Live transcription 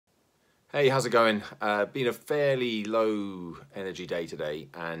Hey, how's it going? Been a fairly low energy day today,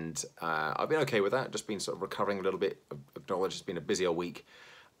 and I've been okay with that. Just been sort of recovering a little bit. Acknowledge it's been a busy old week,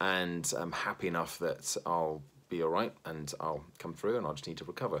 and I'm happy enough that I'll be all right and I'll come through, and I'll just need to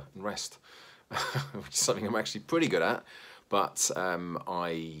recover and rest, which is something I'm actually pretty good at. But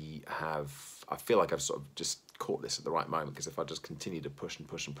I feel like I've sort of just caught this at the right moment, because if I just continue to push and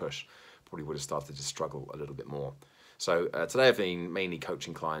push and push, probably would have started to struggle a little bit more. So today I've been mainly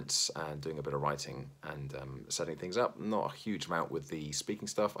coaching clients and doing a bit of writing and setting things up. Not a huge amount with the speaking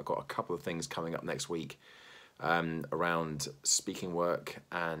stuff. I've got a couple of things coming up next week around speaking work,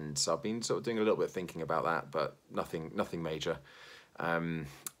 and so I've been sort of doing a little bit of thinking about that, but nothing major. Yeah,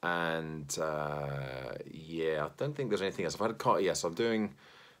 I don't think there's anything else. I've had a car. Yes, I'm doing.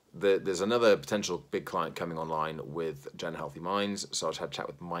 There's another potential big client coming online with Gen Healthy Minds. So I just had a chat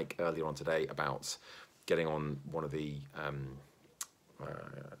with Mike earlier on today about getting on one of the, kind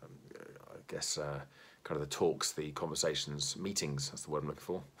of the talks, the conversations, meetings, that's the word I'm looking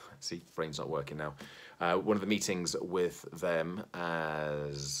for. See, brain's not working now. One of the meetings with them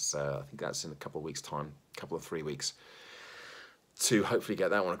as, I think that's in a couple of weeks' time, couple of 3 weeks, to hopefully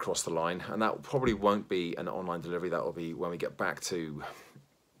get that one across the line. And that probably won't be an online delivery. That will be when we get back to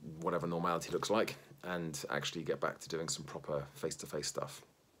whatever normality looks like and actually get back to doing some proper face-to-face stuff.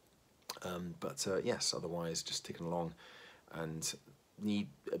 Yes, otherwise just ticking along, and need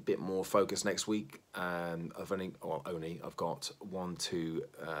a bit more focus next week. I've got 1, 2,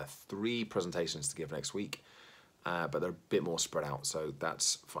 3 presentations to give next week, but they're a bit more spread out, so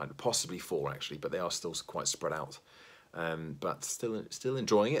that's fine. Possibly 4 actually, but they are still quite spread out. But still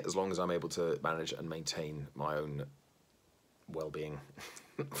enjoying it, as long as I'm able to manage and maintain my own well-being,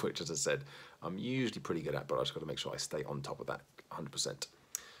 which, as I said, I'm usually pretty good at, but I just got to make sure I stay on top of that 100%.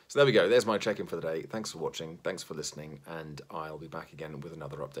 So there we go. There's my check-in for the day. Thanks for watching. Thanks for listening. And I'll be back again with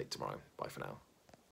another update tomorrow. Bye for now.